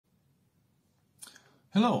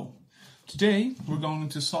Hello! Today we're going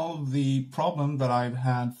to solve the problem that I've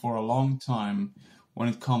had for a long time when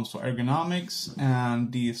it comes to ergonomics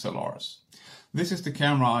and DSLRs. This is the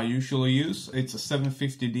camera I usually use. It's a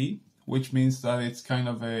 750D, which means that it's kind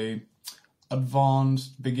of a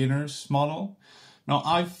advanced beginner's model. Now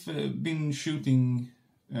I've been shooting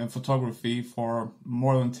photography for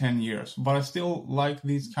more than 10 years, but I still like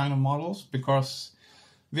these kind of models because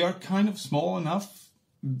they are kind of small enough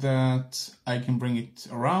that I can bring it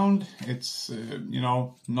around. It's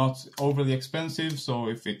not overly expensive, so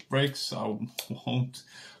if it breaks I won't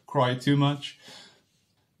cry too much.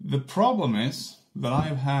 The problem is that I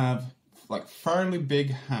have like fairly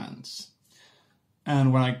big hands,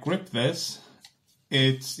 and when I grip this,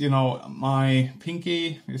 it's my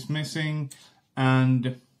pinky is missing,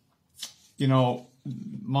 and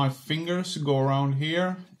my fingers go around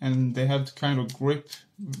here and they have to kind of grip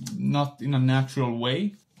not in a natural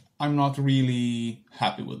way. I'm not really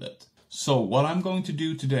happy with it. So what I'm going to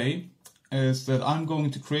do today is that I'm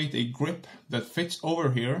going to create a grip that fits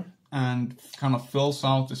over here and kind of fills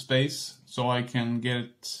out the space so I can get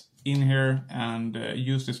it in here and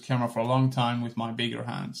use this camera for a long time with my bigger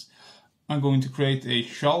hands. I'm going to create a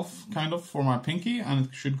shelf kind of for my pinky, and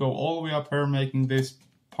it should go all the way up here, making this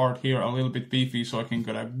part here a little bit beefy so I can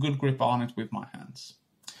get a good grip on it with my hands.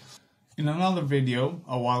 In another video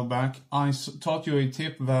a while back, I taught you a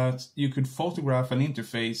tip that you could photograph an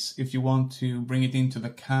interface if you want to bring it into the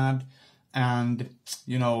CAD and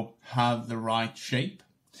have the right shape.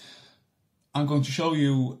 I'm going to show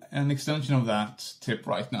you an extension of that tip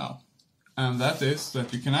right now. And that is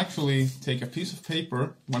that you can actually take a piece of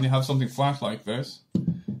paper when you have something flat like this,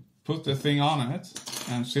 put the thing on it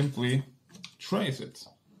and simply trace it.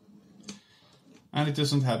 And it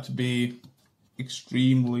doesn't have to be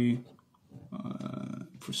extremely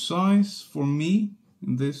precise for me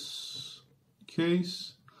in this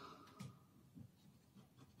case.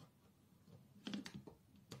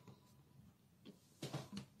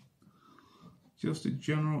 Just a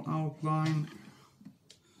general outline.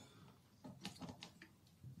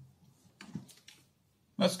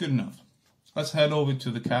 That's good enough. Let's head over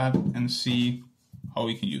to the CAD and see how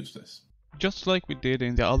we can use this. Just like we did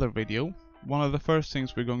in the other video, one of the first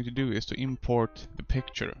things we're going to do is to import the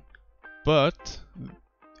picture. But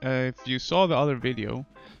if you saw the other video,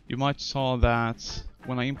 you might saw that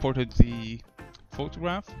when I imported the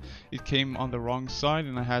photograph, it came on the wrong side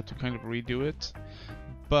and I had to kind of redo it.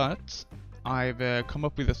 But I've come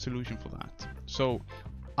up with a solution for that. So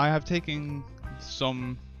I have taken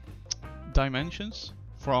some dimensions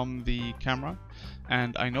from the camera,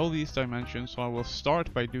 and I know these dimensions, so I will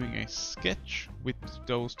start by doing a sketch with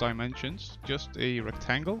those dimensions, just a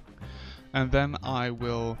rectangle, and then I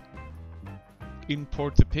will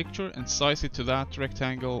import the picture and size it to that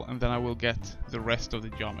rectangle, and then I will get the rest of the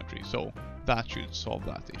geometry. So that should solve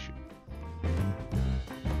that issue.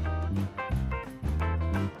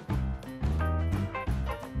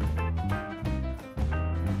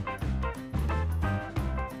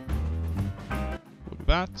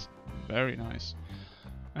 That, very nice,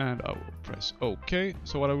 and I will press OK.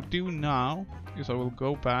 So what I will do now is I will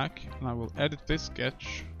go back and I will edit this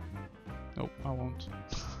sketch. Nope, I won't.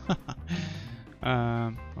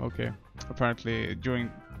 Okay, apparently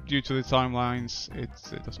due to the timelines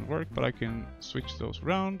it doesn't work, but I can switch those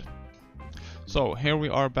around. So here we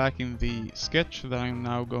are back in the sketch that I'm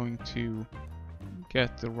now going to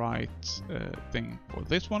get the right thing for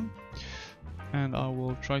this one. And I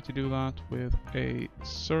will try to do that with a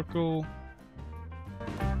circle.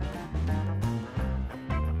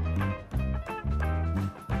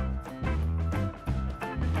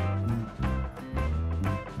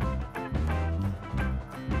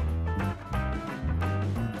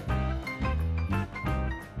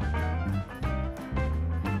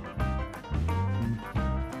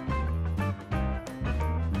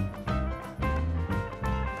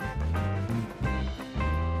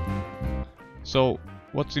 So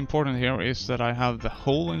what's important here is that I have the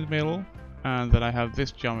hole in the middle and that I have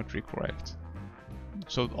this geometry correct.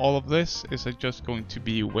 So all of this is just going to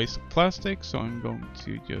be waste of plastic, so I'm going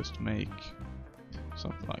to just make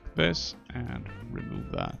something like this and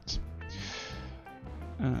remove that.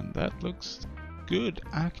 And that looks good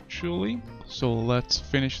actually. So let's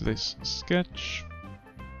finish this sketch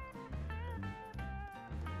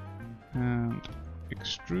and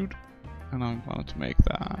extrude, and I'm going to make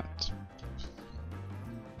that.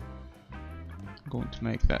 Going to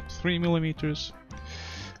make that 3 millimeters,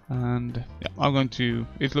 and yeah, I'm going to,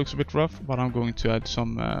 it looks a bit rough, but I'm going to add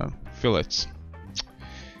some fillets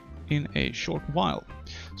in a short while.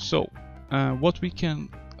 So what we can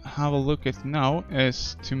have a look at now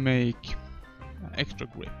is to make extra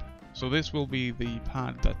grip. So this will be the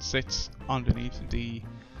pad that sits underneath the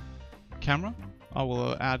camera. I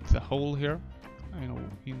will add the hole here, you know,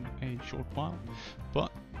 in a short while.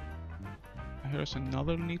 But here's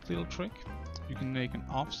another neat little trick. You can make an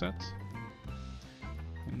offset,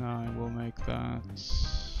 and I will make that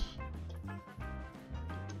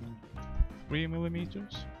 3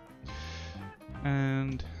 millimeters,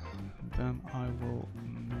 and then I will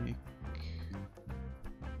make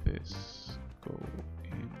this go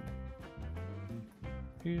in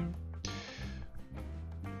here,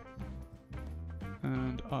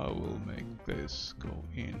 and I will make this go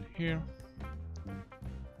in here,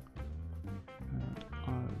 and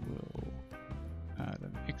I will add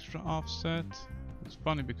an extra offset. It's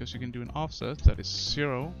funny because you can do an offset that is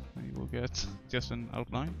 0 and you will get just an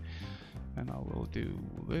outline, and I will do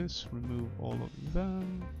this, remove all of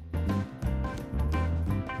them.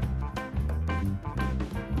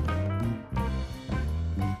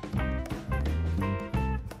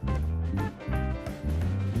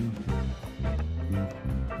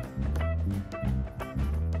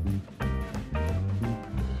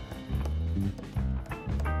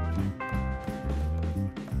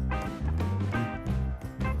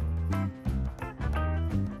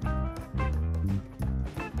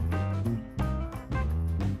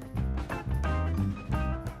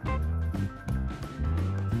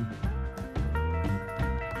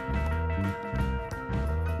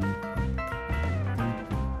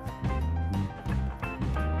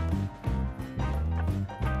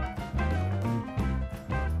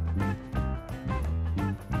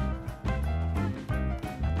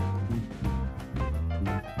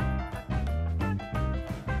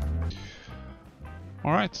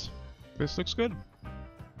 Alright, this looks good.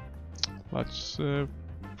 Let's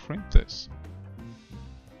print this.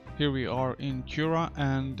 Here we are in Cura,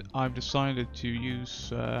 and I've decided to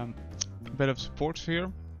use a bit of supports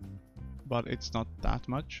here, but it's not that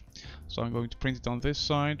much. So I'm going to print it on this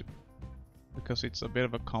side because it's a bit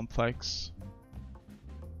of a complex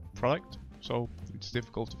product, so it's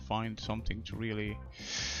difficult to find something to really,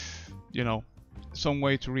 you know, some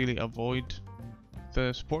way to really avoid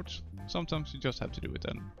the supports. Sometimes you just have to do it,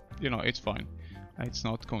 and you know, it's fine. It's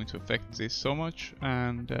not going to affect this so much,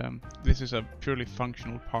 and this is a purely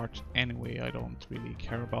functional part anyway. I don't really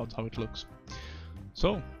care about how it looks.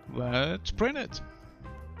 So let's print it.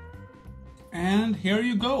 And here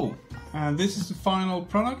you go. This is the final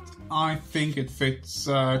product. I think it fits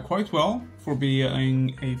quite well for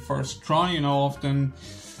being a first try. You know, often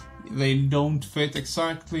they don't fit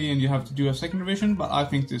exactly and you have to do a second revision, but I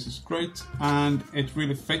think this is great, and it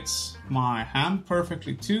really fits my hand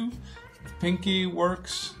perfectly too. The pinky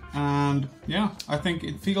works, and yeah, I think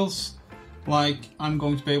it feels like I'm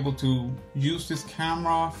going to be able to use this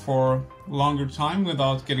camera for a longer time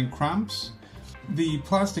without getting cramps. The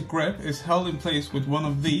plastic grip is held in place with one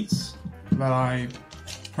of these that I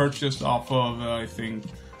purchased off of I think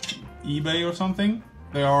eBay or something.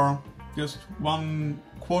 They are just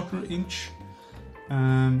 1/4 inch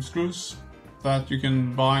screws that you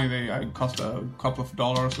can buy. They cost a couple of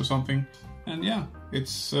dollars or something. And yeah,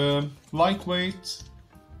 it's lightweight,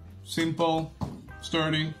 simple,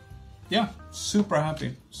 sturdy. Yeah, super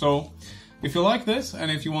happy. So if you like this,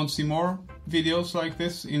 and if you want to see more videos like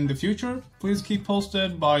this in the future, please keep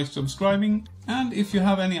posted by subscribing. And if you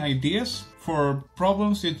have any ideas for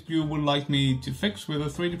problems that you would like me to fix with a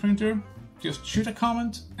 3D printer, just shoot a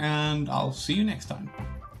comment, and I'll see you next time.